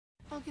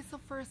Okay, so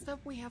first up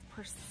we have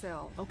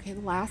Persil. Okay,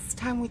 last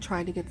time we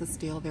tried to get this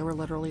deal, they were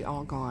literally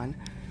all gone.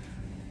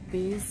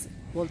 These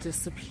will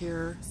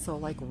disappear, so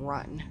like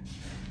run.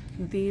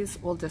 These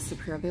will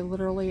disappear. They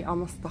literally,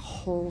 almost the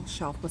whole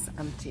shelf was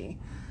empty.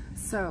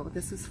 So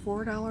this is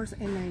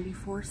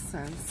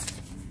 $4.94,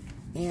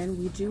 and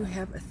we do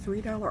have a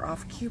 $3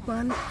 off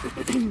coupon.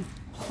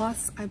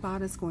 Plus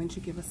Ibotta is going to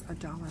give us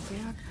 $1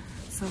 back,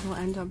 so it'll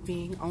end up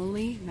being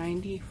only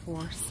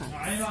 94 cents.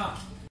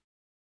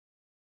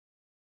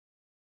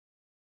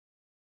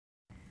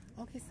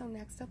 Okay, so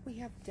next up we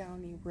have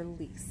Downy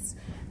Release.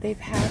 They've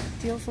had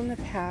deals in the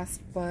past,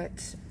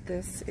 but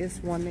this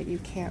is one that you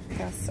can't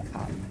pass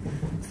up.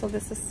 So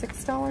this is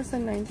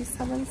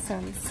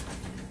 $6.97.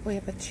 We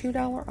have a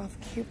 $2 off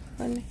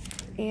coupon,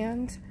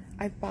 and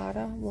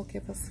Ibotta will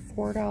give us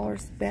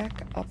 $4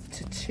 back up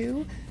to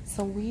 2.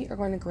 So we are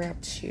going to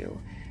grab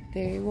 2.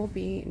 They will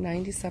be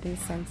 97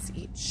 cents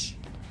each.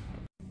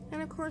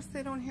 And of course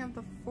they don't have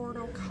the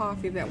Howto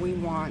coffee that we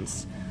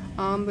want.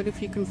 But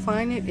if you can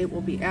find it, it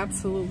will be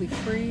absolutely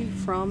free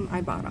from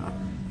Ibotta.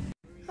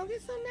 Okay,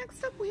 so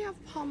next up we have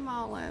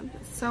Palmolive.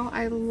 So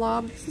I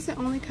love, this is the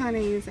only kind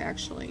I use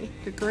actually.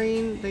 The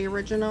green, the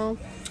original.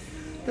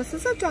 This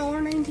is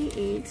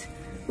 $1.98.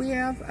 We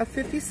have a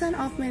 50-cent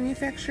off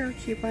manufacturer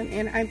coupon,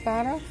 and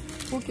Ibotta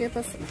will give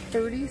us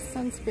 30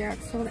 cents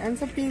back. So it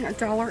ends up being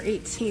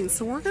 $1.18.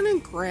 So we're gonna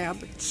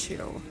grab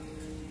 2.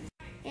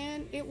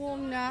 And it will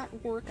not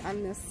work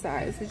on this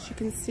size. As you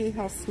can see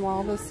how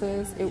small this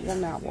is, it will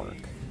not work.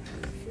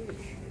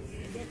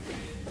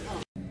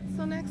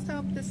 So next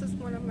up, this is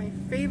one of my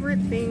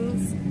favorite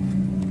things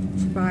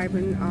to buy. I've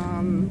been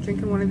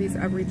drinking one of these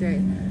every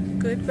day.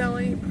 Good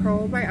Belly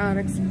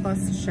Probiotics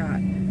Plus Shot.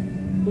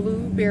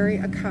 Blueberry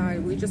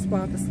Acai. We just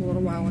bought this a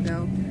little while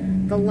ago.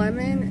 The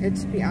lemon,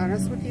 to be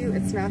honest with you,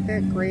 it's not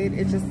that great.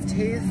 It just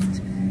tastes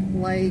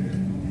like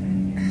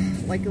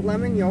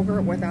lemon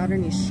yogurt without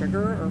any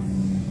sugar or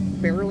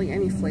barely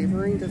any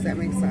flavoring. Does that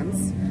make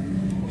sense?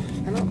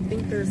 I don't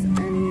think there's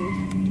any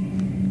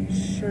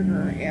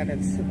sugar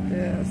added to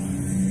this.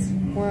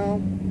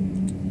 Well,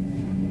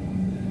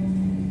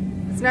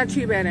 it's not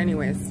too bad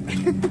anyways.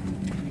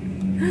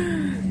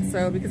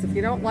 So because if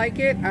you don't like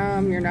it,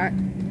 you're not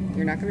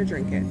gonna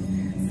drink it.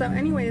 So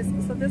anyways,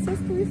 so this is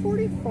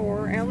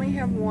 $3.44. I only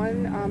have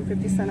one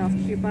 50-cent off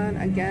coupon.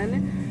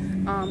 Again,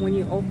 when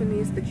you open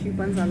these, the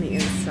coupon's on the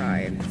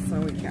inside,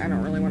 so I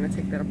don't really want to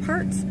take that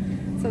apart.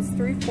 So it's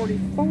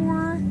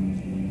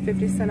 $3.44,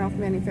 50-cent off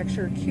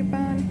manufacturer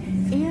coupon,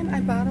 and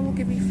Ibotta will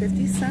give you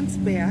 50 cents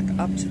back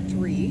up to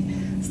 3,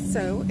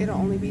 so it'll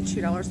only be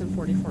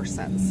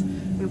 $2.44.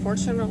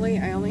 Unfortunately,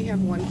 I only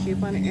have one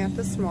coupon at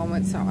this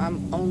moment, so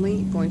I'm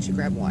only going to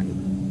grab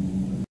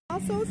one.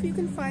 Also, if you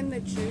can find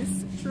the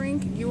juice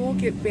drink, you will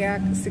get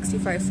back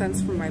 65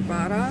 cents from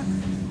Ibotta.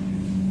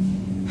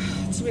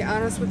 To be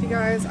honest with you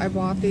guys, I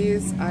bought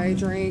these. I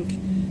drank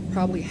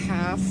probably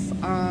half.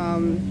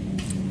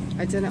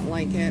 I didn't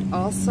like it.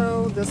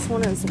 Also, this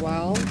one as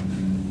well.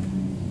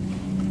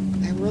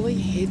 I really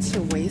hate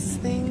to waste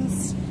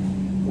things.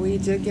 We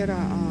did get a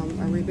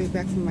rebate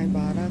back from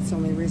Ibotta. It's the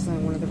only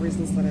reason, one of the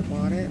reasons that I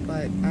bought it,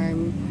 but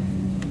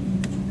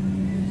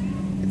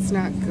it's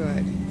not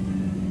good.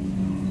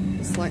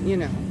 Just letting you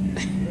know.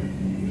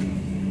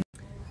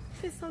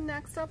 Okay, so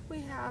next up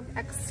we have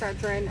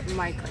Excedrin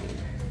Migraine.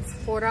 It's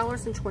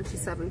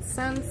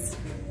 $4.27.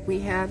 We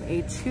have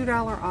a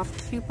 $2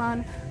 off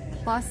coupon.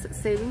 Plus,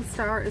 Saving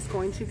Star is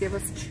going to give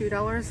us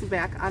 $2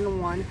 back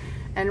on one.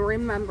 And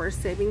remember,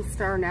 Saving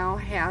Star now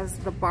has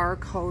the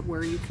barcode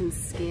where you can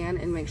scan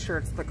and make sure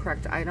it's the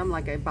correct item,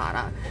 like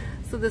Ibotta.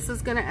 So this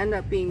is going to end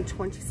up being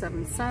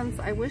 27 cents.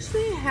 I wish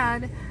they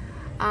had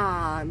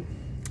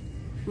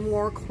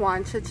more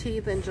quantity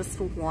than just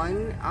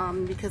one,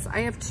 because I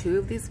have 2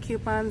 of these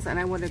coupons and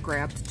I would have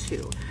grabbed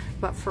 2.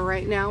 But for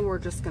right now, we're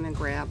just going to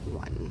grab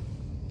 1.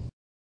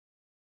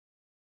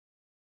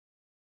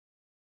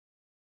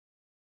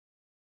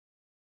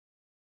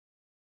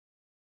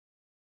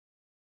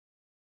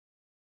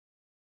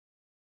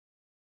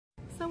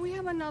 So we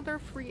have another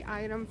free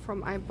item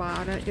from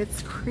Ibotta.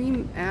 It's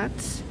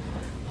Creamette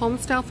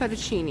Homestyle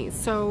Fettuccine.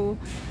 So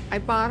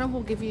Ibotta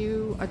will give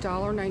you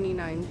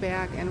 $1.99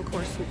 back, and of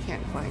course we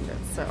can't find it.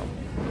 So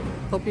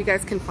hope you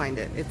guys can find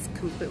it. It's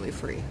completely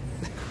free.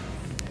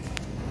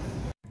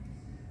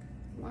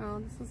 Wow,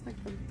 this is like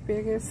the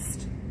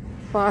biggest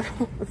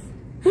bottle of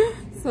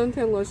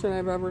suntan lotion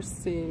I've ever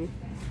seen.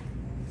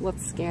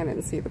 Let's scan it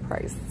and see the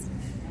price.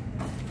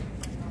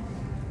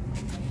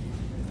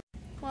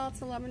 Well,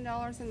 it's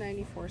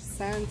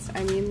 $11.94.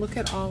 I mean, look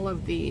at all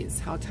of these,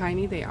 how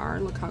tiny they are,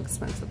 and look how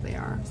expensive they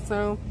are.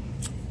 So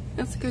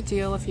it's a good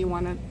deal if you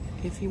want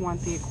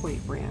the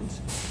Equate brand.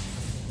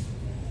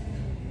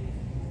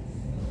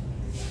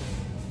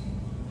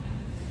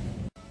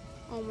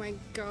 Oh my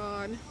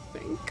God,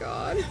 thank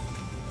God.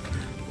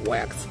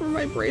 Wax for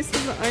my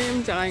braces, I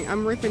am dying.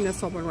 I'm ripping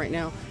this open right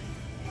now.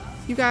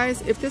 You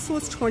guys, if this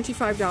was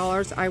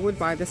 $25, I would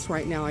buy this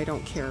right now. I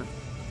don't care.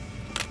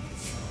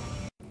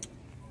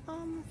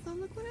 So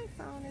look what I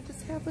found. I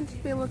just happened to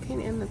to be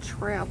looking in the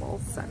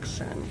travel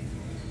section.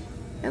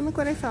 And look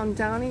what I found,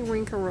 Downy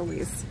Wrinkle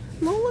Release.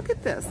 Well, look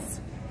at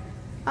this.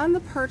 On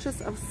the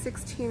purchase of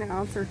 16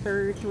 ounce or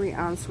 33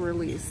 ounce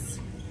release,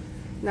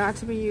 not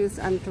to be used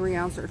on 3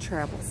 ounce or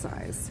travel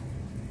size.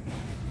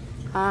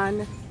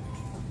 On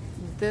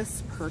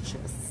this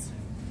purchase.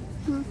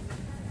 So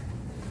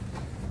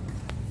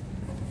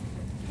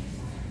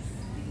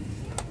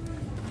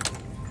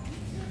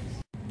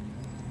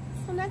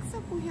next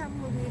up we have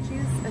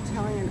Luigi's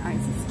Italian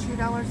Ice. It's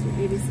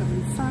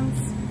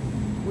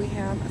 $2.87. We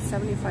have a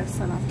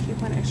 75-cent off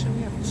coupon. Actually,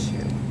 we have 2.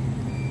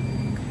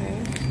 Okay.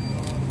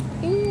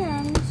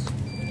 And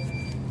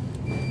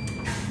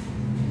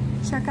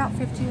Checkout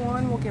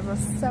 51 will give us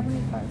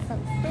 75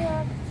 cents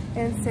back,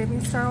 and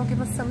Saving Star will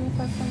give us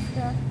 75 cents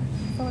back.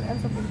 So it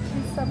ends up with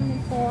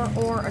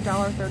 $2.74 or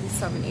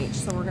 $1.37 each.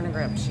 So we're gonna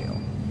grab 2.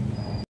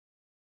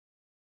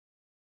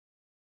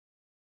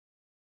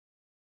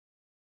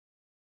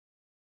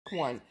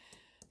 One,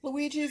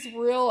 Luigi's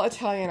Real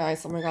Italian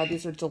Ice. Oh my God,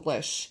 these are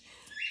delish.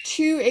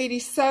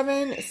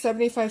 $2.87,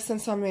 75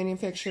 cents on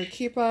manufacturer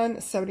coupon,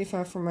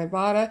 75 from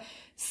Ibotta,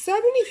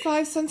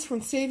 75 cents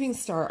from Saving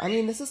Star. I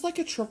mean, this is like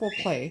a triple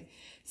play.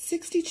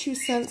 62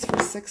 cents for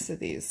 6 of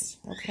these.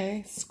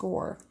 Okay,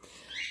 score.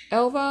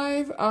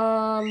 Elvive,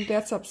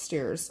 that's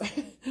upstairs.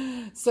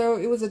 So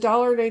it was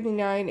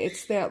 $1.99.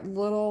 It's that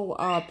little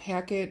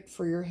packet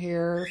for your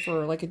hair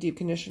for like a deep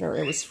conditioner.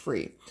 It was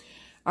free.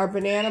 Our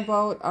banana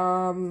boat,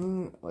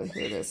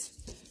 here it is.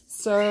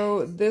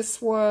 So this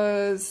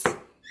was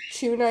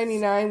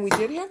 $2.99. We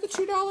did have the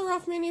 $2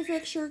 off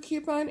manufacturer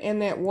coupon,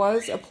 and that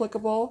was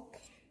applicable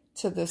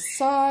to this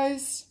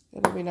size.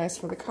 It'll be nice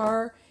for the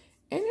car.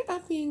 Ended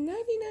up being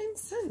 99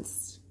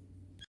 cents.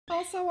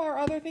 Also, our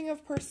other thing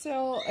of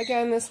Persil,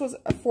 again, this was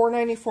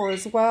 $4.94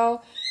 as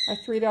well. A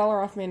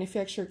 $3 off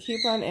manufacturer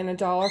coupon and $1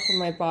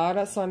 from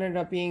Ibotta, so it ended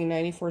up being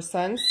 94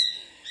 cents.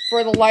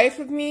 For the life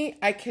of me,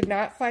 I could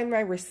not find my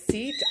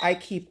receipt. I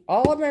keep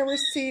all of my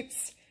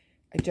receipts.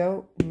 I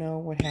don't know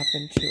what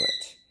happened to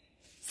it.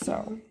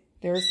 So,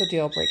 there's the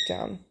deal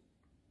breakdown.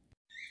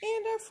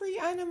 And our free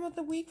item of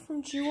the week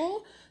from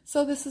Jewel.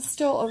 So this is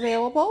still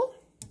available.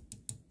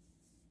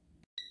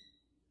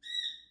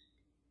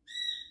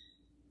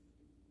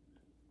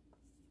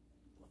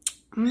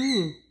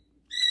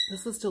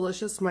 This is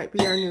delicious. Might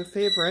be our new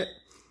favorite.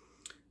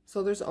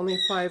 So there's only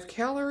 5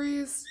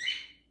 calories.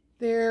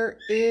 There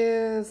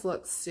is,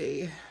 let's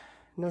see,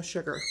 no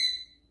sugar.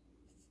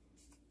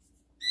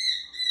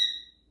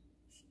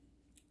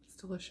 It's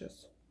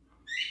delicious.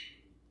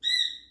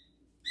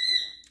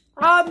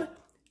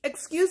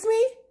 Excuse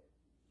me?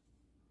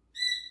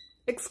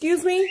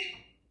 Excuse me?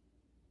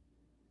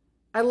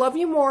 I love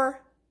you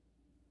more.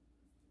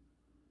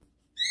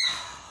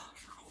 Oh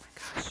my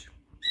gosh.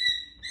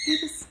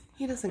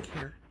 He doesn't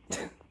care.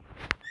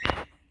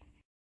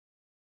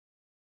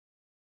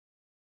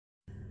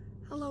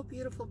 Hello,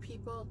 beautiful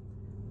people.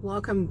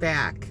 Welcome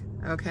back.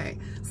 Okay,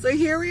 so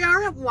here we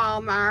are at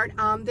Walmart.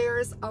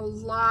 There's a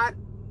lot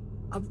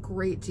of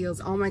great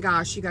deals. Oh my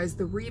gosh, you guys,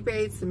 the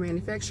rebates, the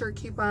manufacturer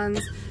coupons,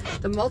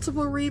 the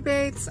multiple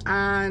rebates,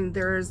 and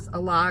there's a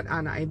lot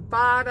on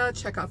Ibotta,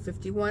 Checkout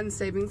 51,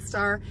 Saving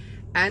Star,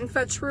 and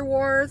Fetch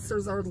Rewards.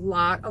 There's a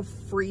lot of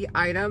free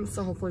items,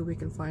 so hopefully we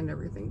can find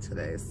everything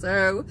today.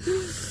 So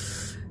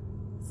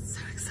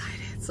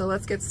excited. So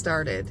let's get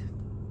started.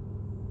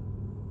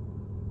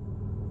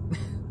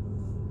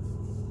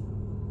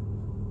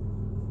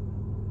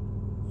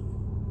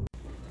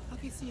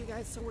 So you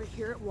guys, so we're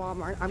here at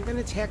Walmart. I'm going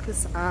to tack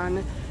this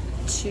on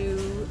to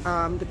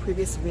the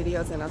previous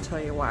videos, and I'll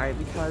tell you why.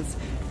 Because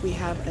we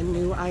have a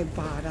new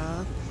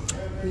Ibotta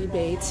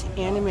rebate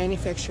and a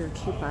manufacturer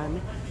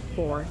coupon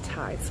for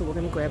Tide. So we're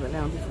going to grab it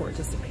now before it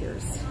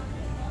disappears.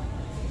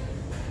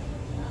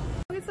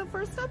 Okay, so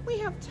first up we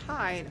have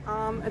Tide.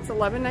 It's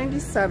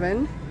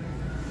 $11.97.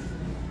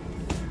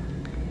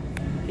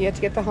 You have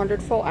to get the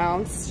 100 full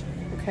ounce.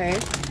 Okay.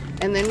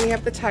 And then we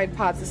have the Tide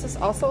Pods. This is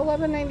also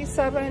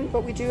 $11.97,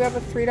 but we do have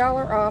a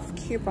 $3 off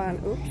coupon.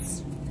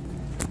 Oops.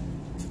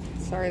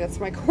 Sorry,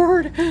 that's my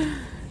cord.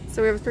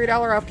 So we have a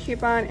 $3 off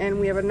coupon, and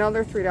we have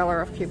another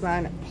 $3 off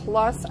coupon.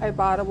 Plus,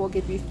 Ibotta will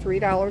give you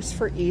 $3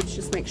 for each.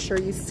 Just make sure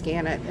you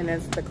scan it and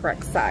it's the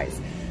correct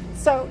size.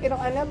 So it'll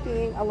end up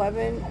being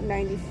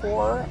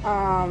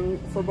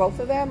 $11.94 for both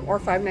of them, or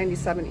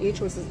 $5.97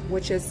 each,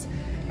 which is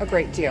a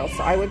great deal.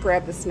 So I would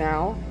grab this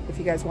now if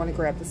you guys want to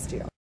grab this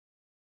deal.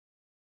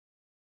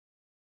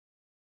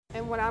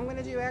 And what I'm going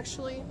to do,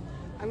 actually,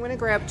 I'm going to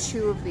grab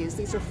 2 of these.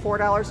 These are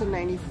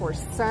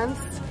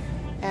 $4.94,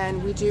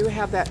 and we do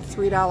have that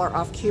 $3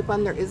 off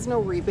coupon. There is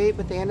no rebate,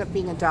 but they end up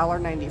being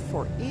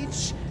 $1.94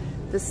 each.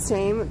 The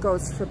same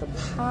goes for the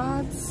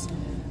pods.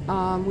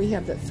 We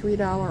have that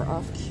 $3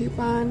 off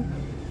coupon,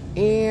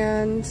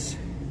 and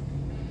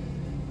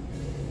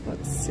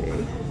let's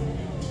see.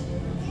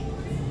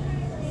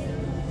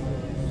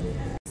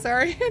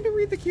 Sorry, I had to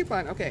read the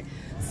coupon. Okay,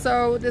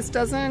 so this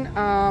doesn't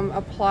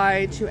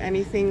apply to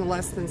anything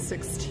less than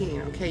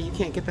 16. Okay, you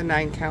can't get the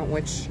 9 count,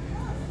 which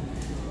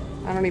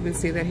I don't even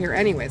see that here.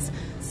 Anyways,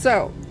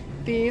 so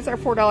These are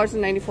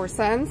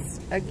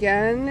 $4.94.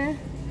 Again,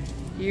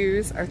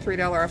 use our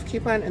 $3 off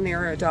coupon and they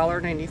are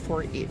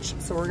 $1.94 each.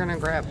 So we're gonna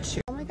grab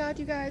 2. Oh my God,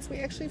 you guys, we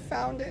actually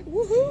found it.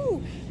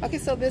 Woohoo! Okay,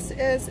 so this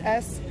is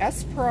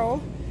S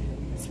Pro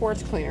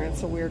Sports Cleaner.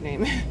 It's a weird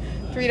name.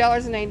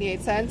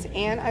 $3.98,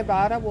 and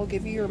Ibotta will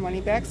give you your money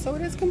back, so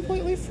it is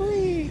completely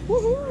free.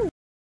 Woohoo!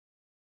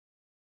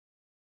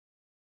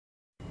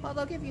 Well,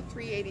 they'll give you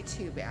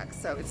 $3.82 back,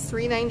 so it's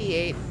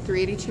 $3.98,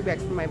 $3.82 back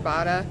from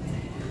Ibotta.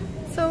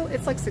 So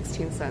it's like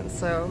 16 cents,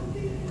 so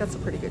that's a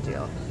pretty good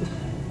deal.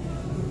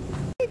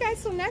 Okay guys,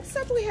 so next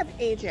up we have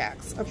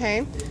Ajax,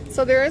 okay?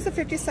 So there is a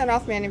 50-cent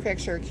off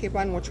manufacturer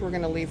coupon, which we're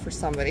gonna leave for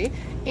somebody.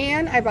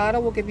 And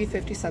Ibotta will give you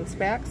 50 cents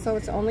back, so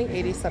it's only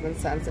 87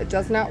 cents. It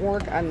does not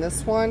work on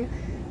this one.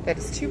 That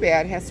is too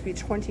bad. It has to be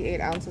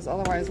 28 ounces,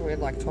 otherwise we'd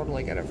like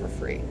totally get it for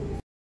free.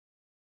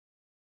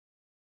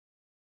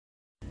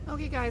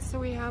 Okay guys, so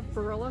we have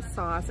Barilla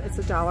sauce. It's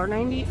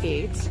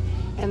 $1.98,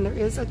 and there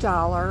is a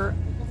 $1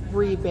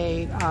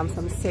 rebate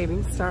from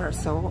Saving Star,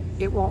 so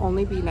it will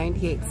only be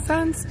 98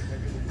 cents.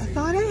 I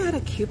thought I had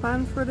a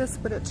coupon for this,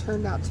 but it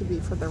turned out to be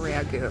for the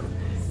Ragu.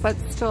 But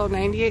still,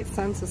 98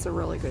 cents is a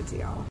really good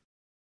deal.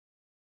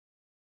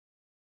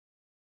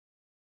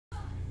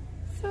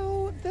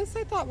 So this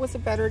I thought was a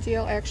better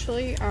deal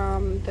actually.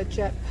 The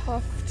Jet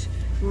Puffed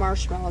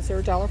marshmallows,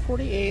 they're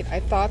 $1.48.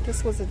 I thought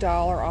this was $1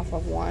 off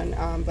of one,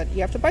 but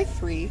you have to buy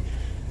 3.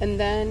 And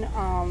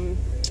then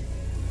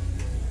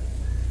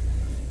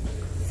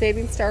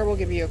Saving Star will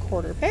give you a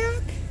quarter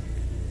back.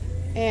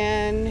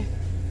 And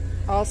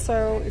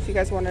also, if you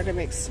guys wanted to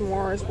make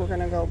s'mores, we're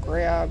gonna go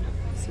grab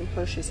some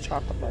Hershey's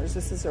chocolate bars.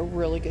 This is a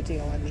really good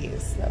deal on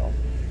these though.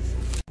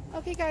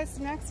 Okay guys,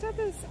 next up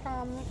is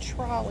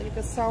Trolley,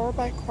 the Sour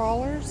Bite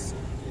Crawlers.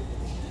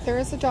 There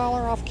is a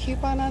 $1 off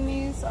coupon on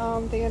these.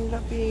 They ended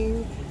up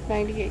being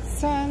 98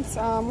 cents.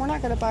 We're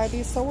not gonna buy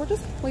these, so we're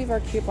just gonna leave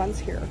our coupons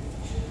here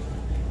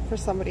for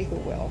somebody who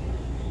will.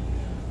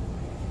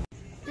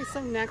 Okay,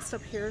 so next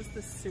up here is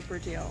the super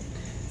deal.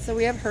 So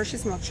we have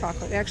Hershey's Milk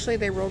Chocolate. Actually,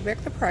 they rolled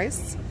back the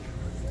price,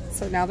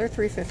 so now they're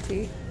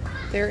 $3.50.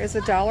 There is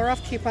a $1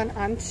 off coupon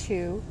on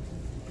 2,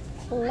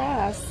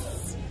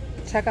 plus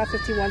Checkout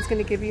 51 is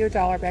going to give you a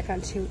 $1 back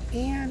on 2,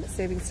 and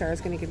Saving Star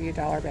is going to give you a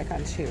 $1 back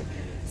on 2.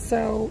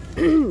 So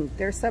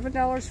they're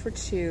 $7 for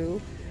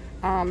 2,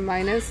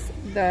 minus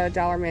the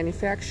 $1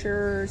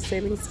 manufacturer,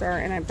 Saving Star,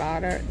 and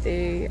Ibotta.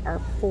 They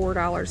are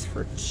 $4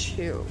 for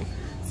 2.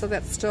 So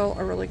that's still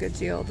a really good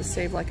deal to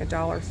save like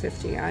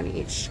 $1.50 on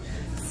each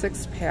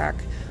 6-pack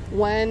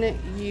when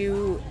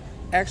you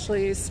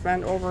actually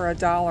spend over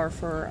 $1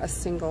 for a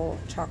single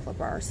chocolate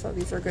bar. So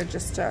these are good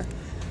just to,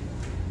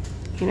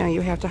 you know,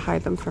 you have to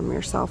hide them from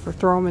yourself or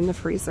throw them in the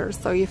freezer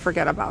so you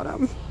forget about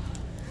them.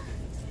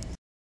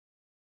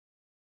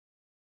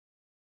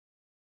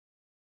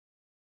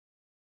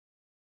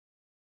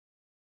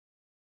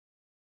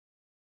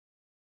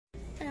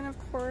 And of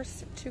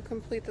course, to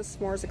complete the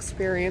s'mores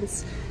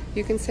experience,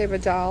 you can save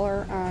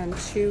 $1 on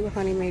 2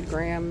 Honey Made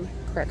graham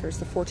crackers,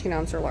 the 14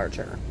 ounce or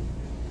larger.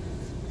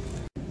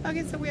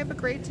 Okay, so we have a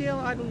great deal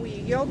on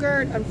wheat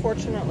yogurt.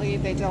 Unfortunately,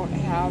 they don't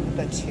have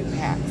the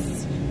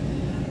 2-packs.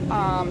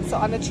 So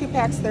on the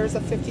 2-packs, there's a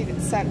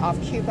 50-cent off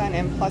coupon,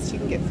 and plus you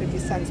can get 50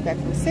 cents back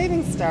from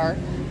Saving Star.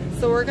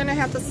 So we're gonna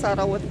have to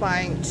settle with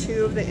buying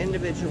 2 of the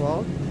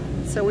individual.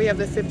 So we have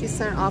the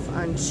 50% off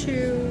on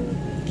 2.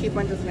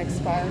 Coupon doesn't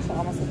expire until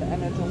almost at the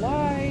end of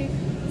July.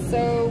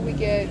 So we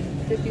get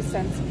 50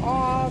 cents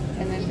off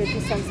and then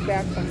 50 cents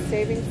back from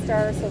Saving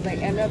Star. So they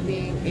end up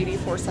being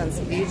 84 cents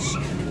each.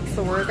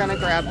 So we're gonna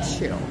grab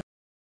 2.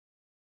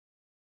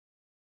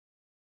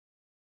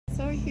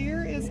 So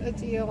here is a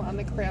deal on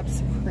the Crab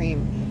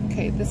Supreme.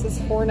 Okay, this is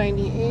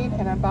 $4.98,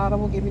 and Ibotta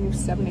will give you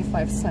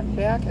 75 cents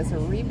back as a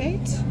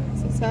rebate.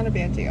 So it's not a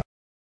bad deal.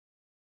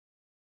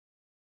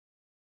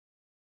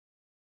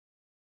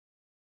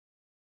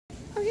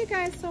 Okay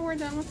guys, so we're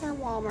done with our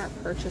Walmart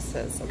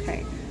purchases.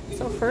 Okay,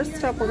 so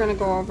first up we're going to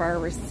go over our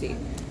receipt.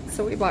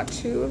 So we bought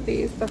 2 of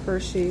these, the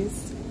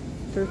Hershey's.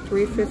 They're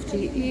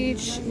 $3.50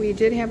 each. We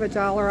did have a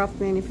 $1 off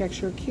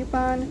manufacturer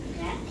coupon,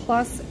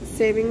 plus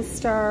Saving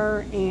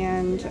Star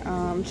and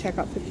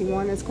Checkout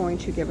 51 is going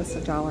to give us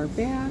 $1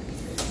 back.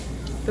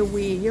 The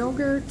wee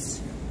yogurts,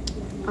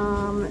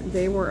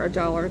 they were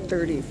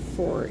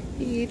 $1.34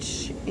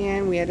 each,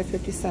 and we had a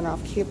 50-cent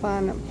off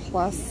coupon,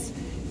 plus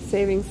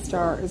Saving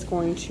Star is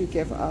going to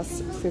give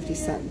us 50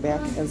 cents back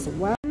as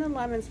well. And the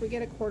lemons, we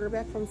get a quarter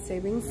back from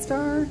Saving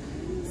Star.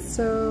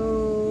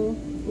 So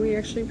we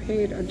actually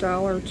paid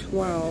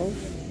 $1.12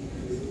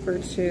 for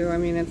 2. I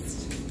mean,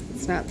 it's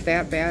not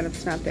that bad,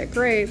 it's not that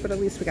great, but at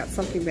least we got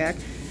something back.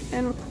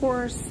 And of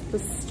course, the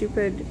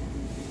stupid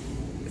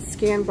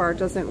scan bar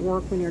doesn't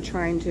work when you're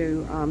trying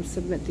to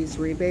submit these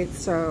rebates.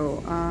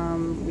 So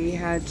we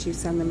had to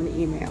send them an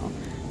email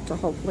to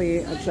hopefully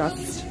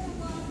adjust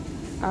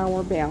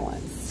our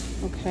balance.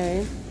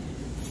 Okay,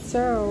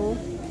 so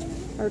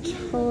our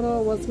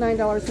total was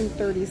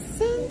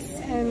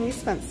 $9.30, and we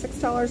spent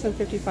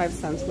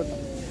 $6.55 with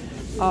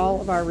all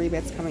of our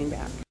rebates coming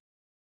back.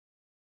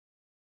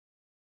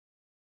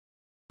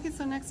 Okay, so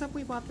next up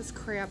we bought this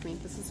crab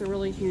meat. This is a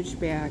really huge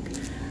bag.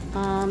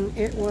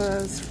 It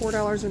was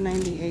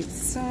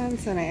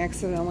 $4.98 and I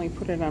accidentally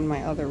put it on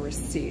my other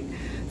receipt.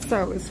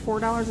 So it's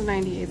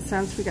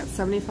 $4.98. We got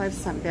 75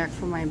 cents back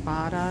from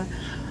Ibotta,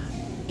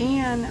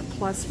 and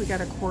plus we got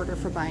a quarter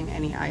for buying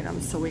any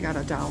items, so we got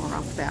 $1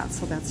 off that,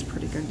 so that's a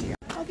pretty good deal.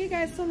 Okay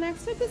guys, so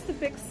next up is the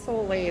Big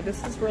Soleil.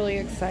 This is really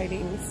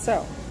exciting.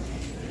 So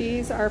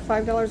these are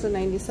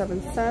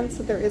 $5.97.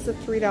 So there is a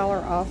 $3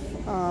 off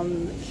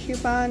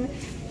coupon.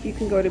 You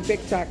can go to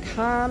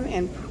bic.com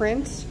and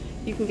print.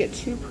 You can get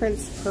 2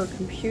 prints per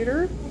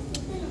computer.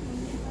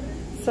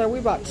 So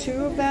we bought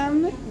 2 of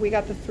them. We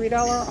got the $3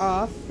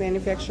 off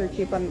manufacturer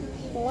coupon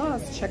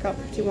plus checkout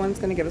 51 is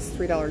going to give us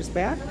 $3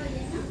 back.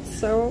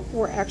 So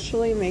we're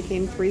actually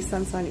making 3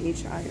 cents on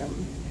each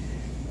item.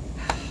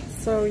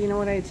 So you know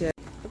what I did?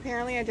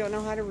 Apparently I don't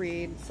know how to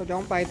read, so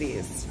don't buy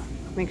these.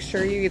 Make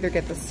sure you either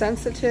get the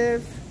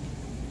sensitive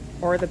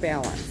or the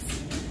balance.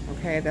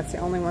 Okay, that's the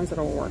only ones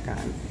that'll work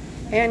on.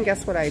 And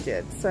guess what I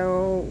did?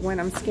 So when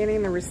I'm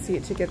scanning the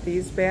receipt to get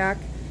these back,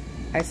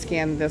 I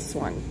scanned this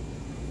one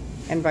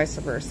and vice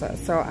versa.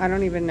 So I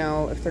don't even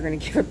know if they're gonna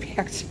give it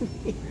back to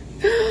me.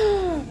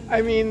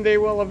 I mean, they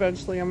will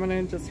eventually. I'm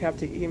gonna just have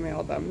to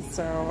email them.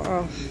 So,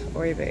 oh,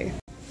 oy vey.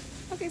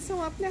 Okay, so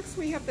up next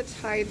we have the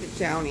Tide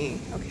Downy,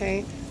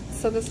 okay?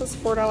 So this was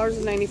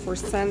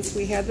 $4.94.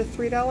 We had the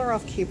 $3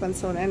 off coupon,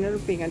 so it ended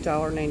up being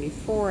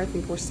 $1.94. I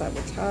think we're set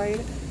with Tide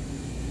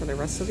for the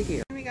rest of the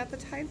year. We got the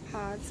Tide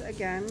Pods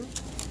again.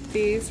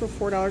 These were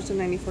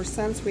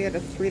 $4.94. We had a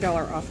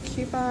 $3 off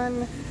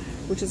coupon,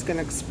 which is going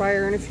to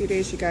expire in a few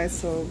days, you guys,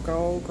 so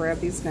go grab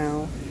these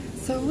now.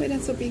 So it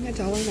ends up being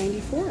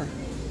 $1.94.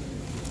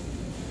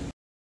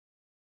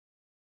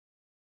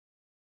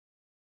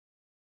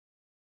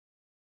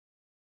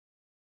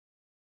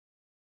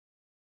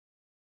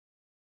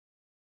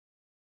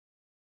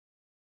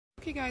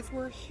 Okay guys,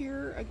 we're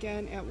here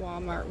again at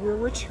Walmart. We're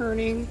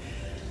returning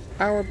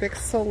our Big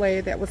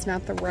Soleil that was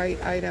not the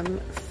right item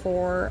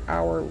for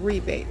our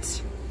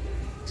rebate.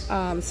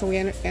 So we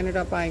ended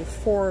up buying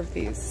 4 of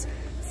these.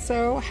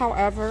 So,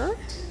 however,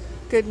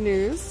 good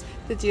news,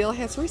 the deal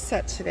has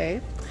reset today.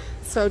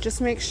 So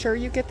just make sure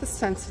you get the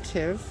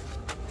sensitive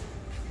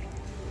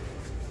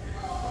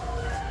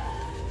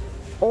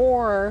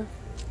or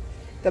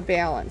the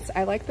balance.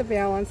 I like the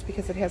balance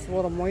because it has a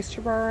little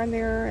moisture bar on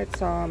there.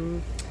 It's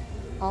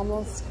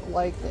almost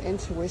like the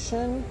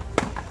Intuition.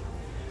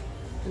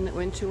 And the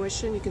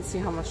Intuition, you can see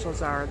how much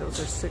those are. Those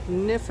are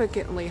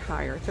significantly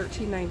higher,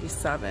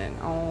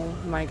 $13.97. Oh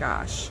my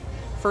gosh,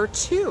 for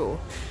 2,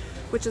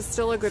 which is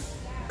still a good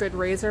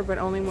razor, but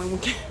only when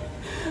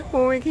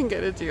we can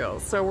get a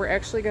deal. So we're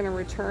actually going to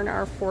return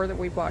our 4 that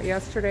we bought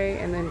yesterday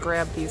and then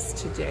grab these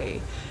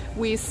today.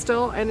 We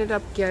still ended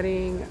up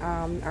getting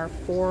our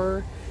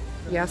 4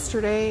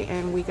 yesterday,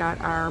 and we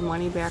got our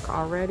money back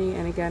already,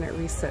 and again it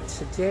reset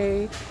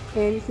today.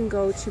 And you can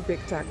go to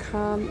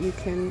bic.com. You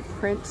can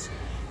print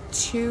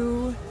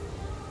 2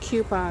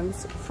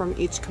 coupons from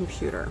each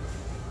computer.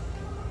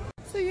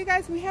 So you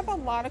guys, we have a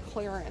lot of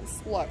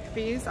clearance. Look,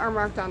 these are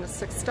marked down to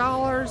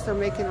 $6. They're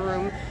making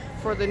room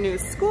for the new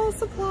school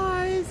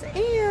supplies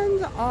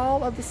and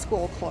all of the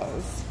school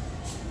clothes.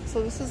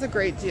 So this is a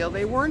great deal.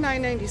 They were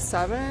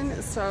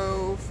 $9.97,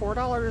 so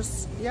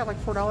 $4, yeah,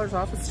 like $4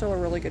 off is still a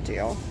really good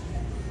deal.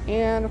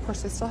 And of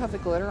course they still have the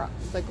glitter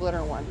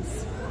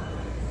ones.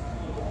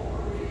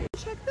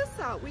 Check this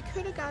out. We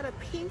could have got a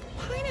pink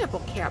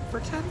pineapple cap for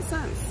 10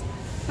 cents,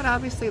 but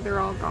obviously they're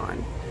all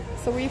gone.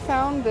 So we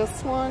found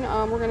this one.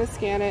 We're gonna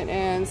scan it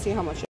and see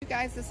how much. You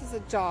guys, this is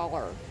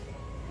 $1.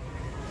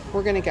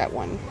 We're gonna get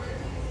one.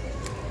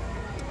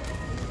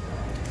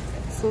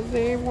 So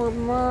they were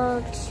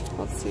marked,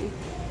 let's see.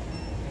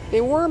 They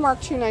were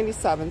marked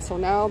 $2.97, so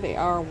now they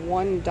are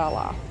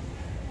 $1.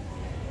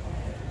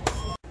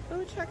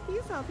 Oh, check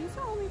these out. These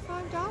are only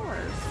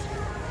 $5.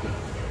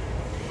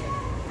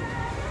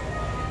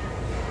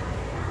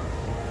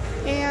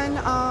 And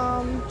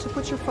to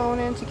put your phone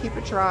in to keep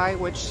it dry,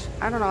 which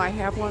I don't know, I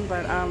have one,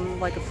 but I'm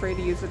like afraid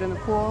to use it in the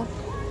pool.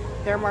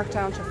 They're marked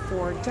down to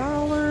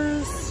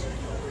 $4.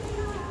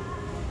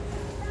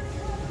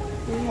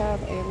 We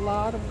have a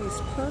lot of these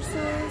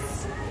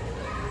purses.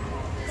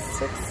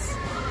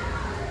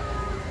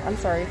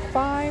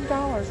 $5.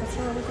 That's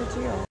a really good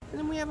deal. And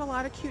then we have a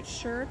lot of cute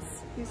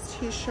shirts. These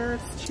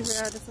t-shirts, too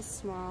bad it's a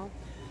small.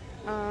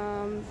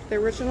 The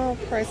original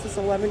price is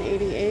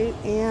 $11.88,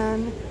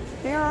 and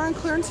they are on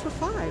clearance for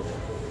 $5.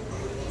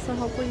 So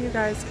hopefully you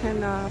guys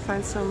can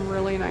find some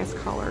really nice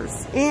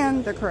colors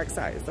and the correct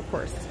size, of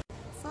course.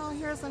 So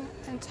here's an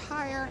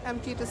entire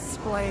empty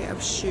display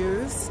of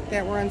shoes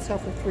that were on sale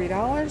for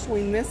 $3.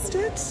 We missed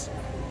it,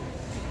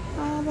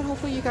 but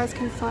hopefully you guys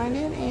can find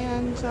it,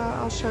 and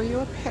I'll show you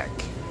a pic.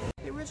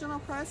 The original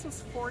price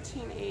was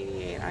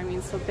 $14.88. I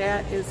mean, so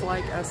that is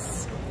like a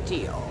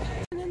steal.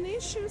 And then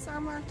these shoes are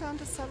marked down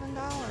to $7,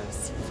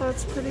 so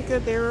it's pretty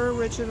good. They were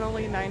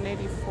originally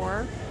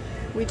 $9.84.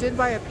 We did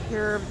buy a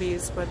pair of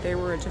these, but they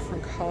were a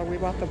different color. We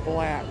bought the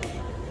black.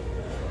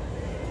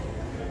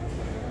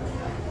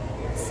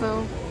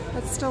 So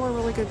That's still a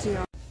really good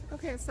deal.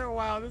 Okay, so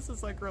wow, this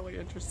is like really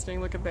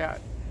interesting. Look at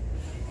that.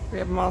 We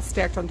have them all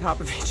stacked on top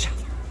of each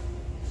other.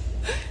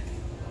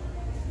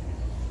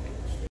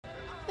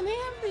 And they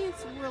have these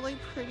really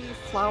pretty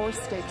flower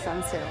stakes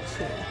on sale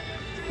too.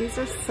 These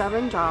are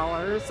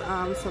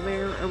 $7, so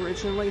they're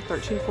originally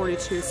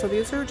 $13.42. So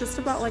these are just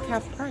about like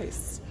half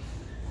price.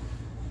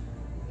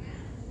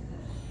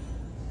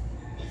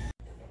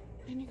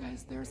 And you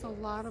guys, there's a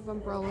lot of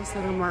umbrellas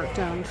that are marked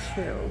down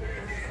too.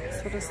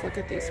 So just look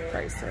at these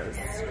prices.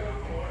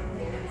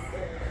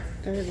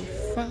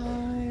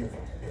 35.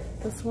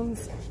 This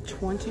one's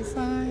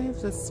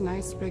 25. This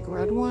nice big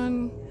red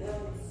one.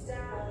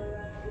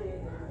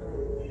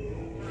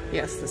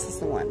 Yes, this is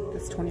the one.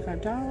 It's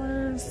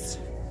 $25.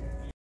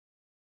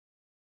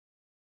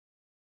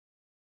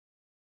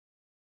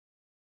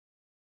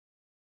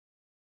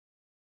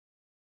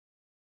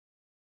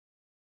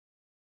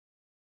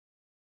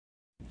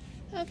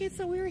 Okay,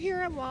 so we're here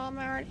at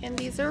Walmart and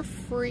these are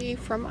free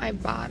from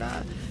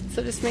Ibotta.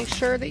 So just make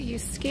sure that you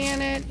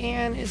scan it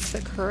and it's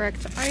the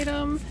correct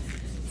item.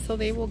 So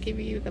they will give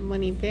you the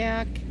money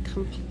back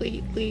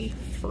completely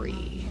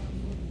free.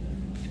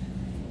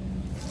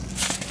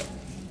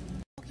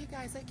 Okay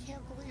guys, I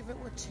can't believe it.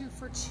 We're 2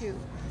 for 2.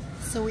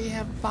 So we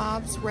have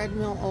Bob's Red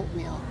Mill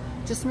Oatmeal.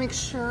 Just make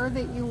sure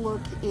that you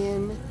look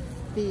in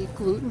the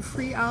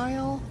gluten-free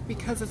aisle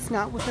because it's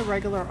not with the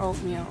regular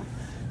oatmeal.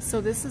 So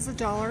this is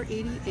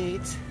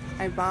 $1.88.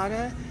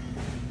 Ibotta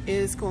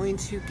is going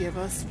to give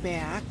us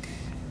back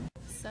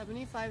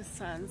 75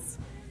 cents.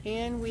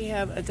 And we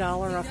have a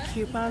 $1 off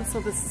coupon, so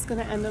this is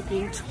going to end up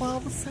being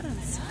 12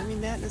 cents. I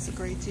mean, that is a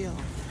great deal.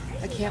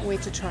 I can't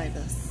wait to try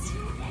this.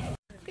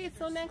 Okay,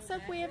 so next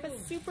up we have a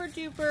super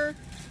duper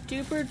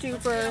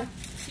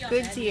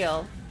good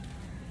deal.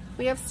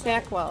 We have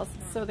Snackwells,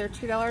 so they're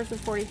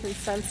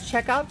 $2.43.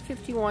 Checkout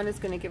 51 is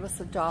going to give us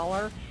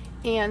 $1,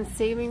 and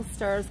Saving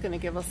Star is going to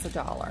give us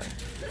 $1.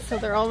 So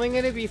they're only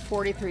going to be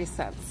 43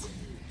 cents.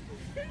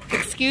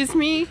 Excuse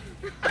me?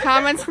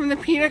 Comments from the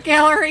peanut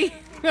gallery?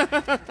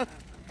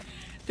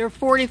 They're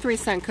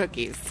 43-cent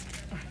cookies.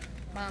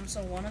 Mom,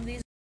 so one of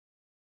these.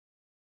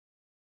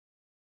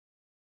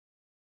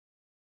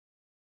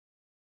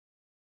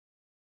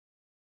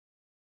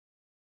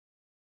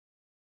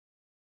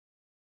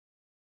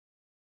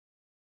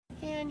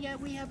 And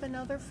yet we have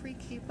another free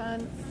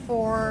coupon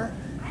for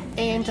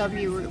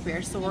A&W root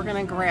beer. So we're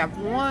gonna grab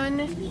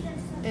one.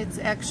 It's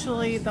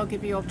actually, they'll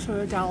give you up to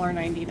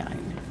 $1.99.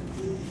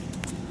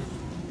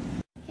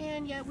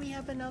 And yet we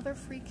have another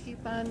free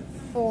coupon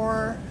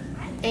for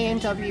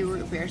A&W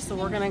root beer. So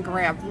we're gonna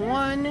grab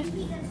one.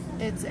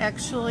 It's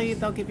actually,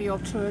 they'll give you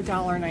up to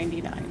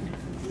 $1.99.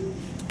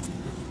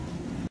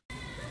 So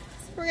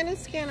we're gonna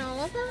scan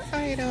all of our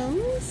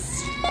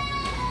items.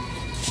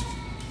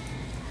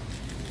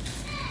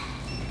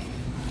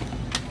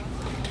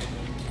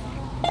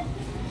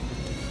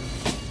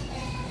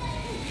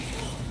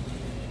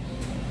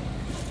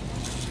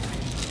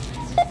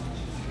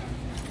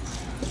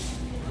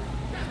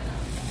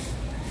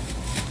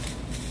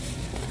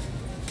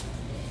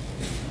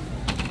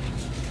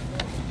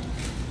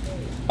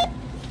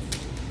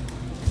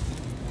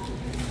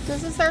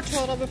 This is our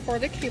total before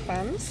the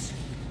coupons.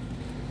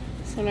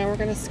 So now we're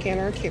going to scan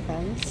our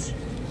coupons.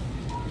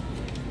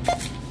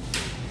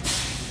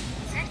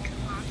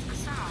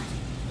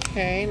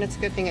 Okay, and it's a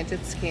good thing it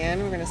did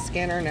scan. We're going to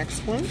scan our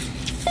next one.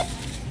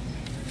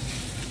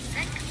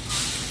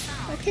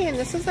 Okay, and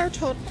this is our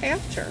total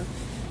after.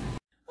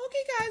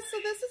 Okay guys, so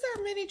this is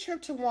our mini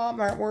trip to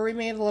Walmart where we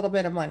made a little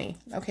bit of money.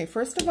 Okay,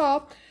 first of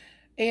all,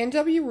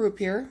 A&W root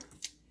beer.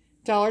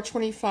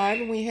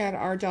 $1.25, and we had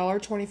our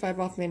 $1.25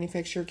 off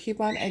manufacturer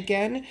coupon.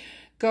 Again,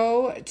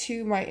 go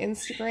to my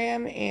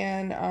Instagram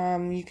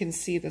and you can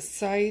see the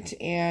site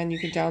and you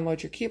can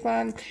download your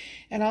coupon.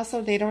 And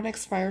also, they don't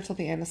expire till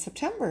the end of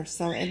September,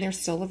 so and they're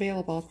still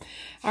available.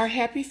 Our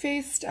Happy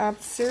Faced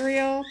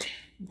cereal,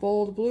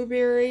 bold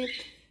blueberry,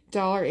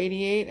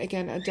 $1.88.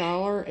 Again,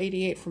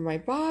 $1.88 from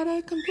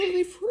Ibotta,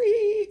 completely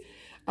free.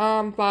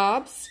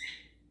 Bob's.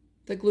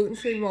 The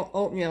gluten-free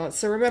oatmeal.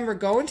 So remember,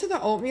 go into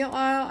the oatmeal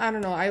aisle. I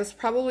don't know, I was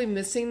probably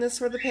missing this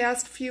for the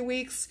past few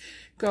weeks.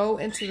 Go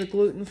into the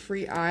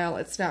gluten-free aisle.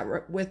 It's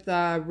not with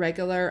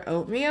regular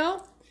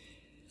oatmeal.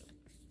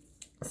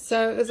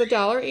 So it was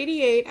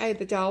 $1.88. I had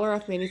the $1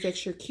 off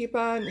manufacturer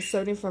coupon,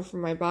 75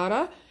 from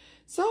Ibotta.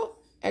 So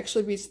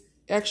actually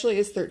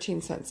is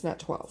 13 cents, not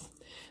 12.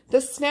 The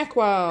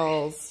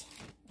Snackwells.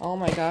 Oh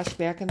my gosh,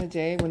 back in the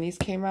day when these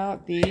came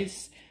out,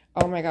 these...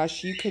 Oh my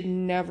gosh, you could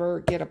never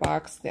get a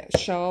box. The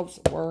shelves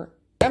were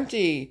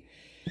empty.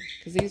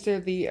 Because these are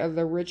the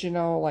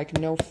original, like,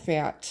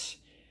 no-fat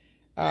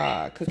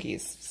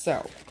cookies.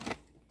 So,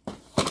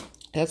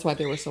 that's why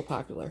they were so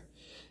popular.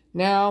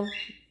 Now,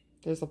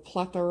 there's a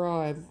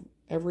plethora of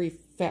every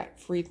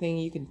fat-free thing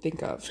you can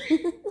think of.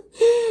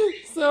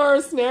 So, our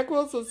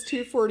Snackwells was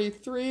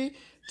 $2.43.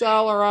 $1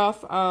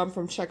 off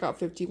from Checkout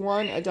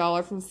 51.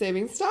 $1 from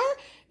Saving Star.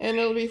 And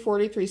it'll be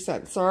 43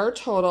 cents. So, our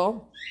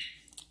total...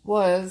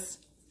 was,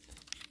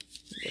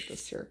 get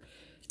this here,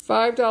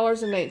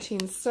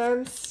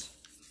 $5.19.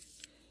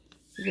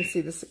 You can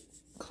see this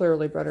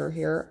clearly better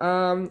here.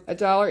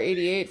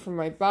 $1.88 from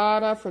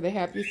Ibotta for the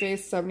Happy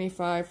Face,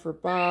 75 for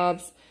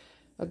Bob's.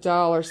 $1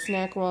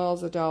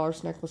 Snackwells, $1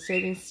 Snackwell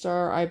Savings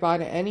Star. I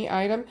bought any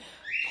item.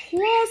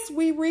 Plus,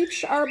 we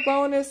reached our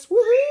bonus.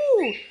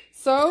 Woohoo!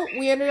 So,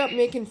 we ended up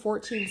making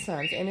 14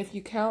 cents. And if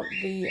you count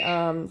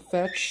the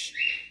fetch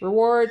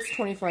rewards,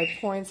 25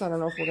 points. I don't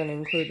know if we're going to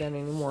include that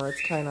anymore.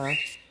 It's kind of,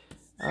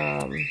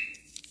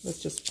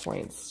 it's just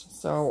points.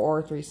 So,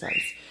 or 3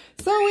 cents.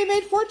 So, we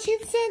made 14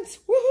 cents.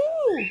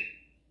 Woohoo!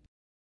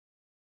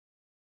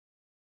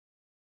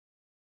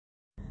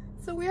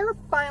 So we are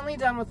finally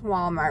done with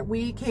Walmart.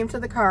 We came to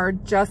the car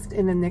just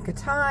in the nick of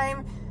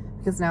time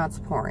because now it's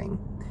pouring.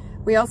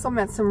 We also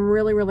met some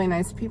really, really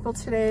nice people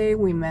today.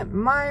 We met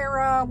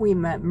Myra, we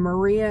met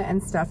Maria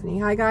and Stephanie.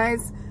 Hi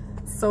guys,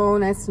 so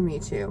nice to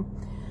meet you.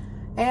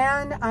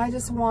 And I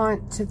just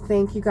want to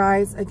thank you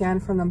guys again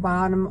from the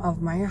bottom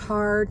of my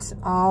heart,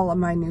 all of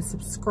my new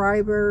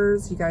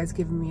subscribers. You guys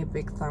giving me a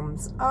big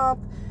thumbs up.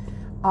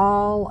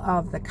 All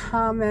of the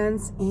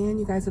comments, and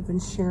you guys have been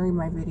sharing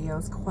my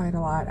videos quite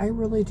a lot. I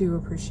really do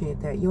appreciate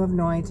that. You have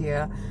no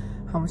idea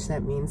how much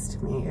that means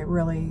to me. It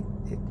really,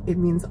 it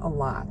means a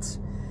lot.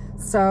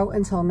 So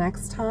until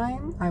next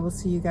time, I will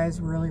see you guys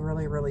really,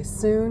 really, really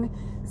soon.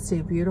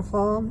 Stay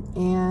beautiful,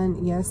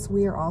 and yes,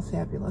 we are all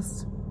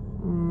fabulous.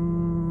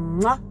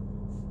 Mwah!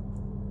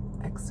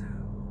 XO.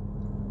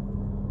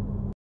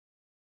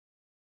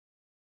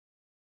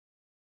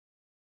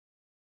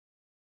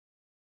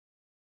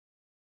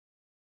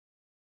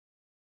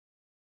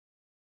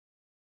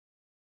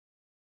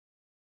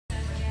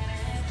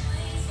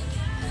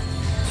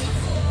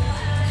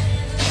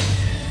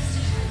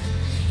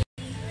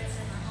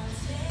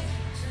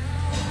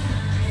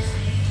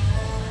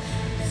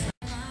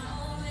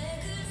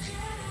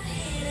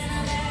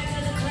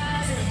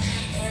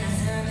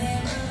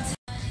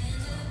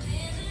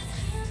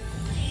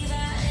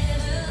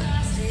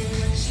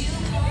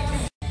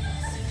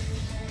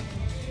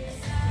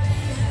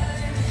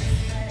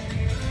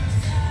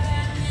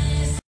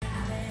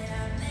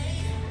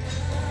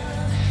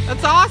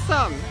 That's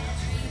awesome.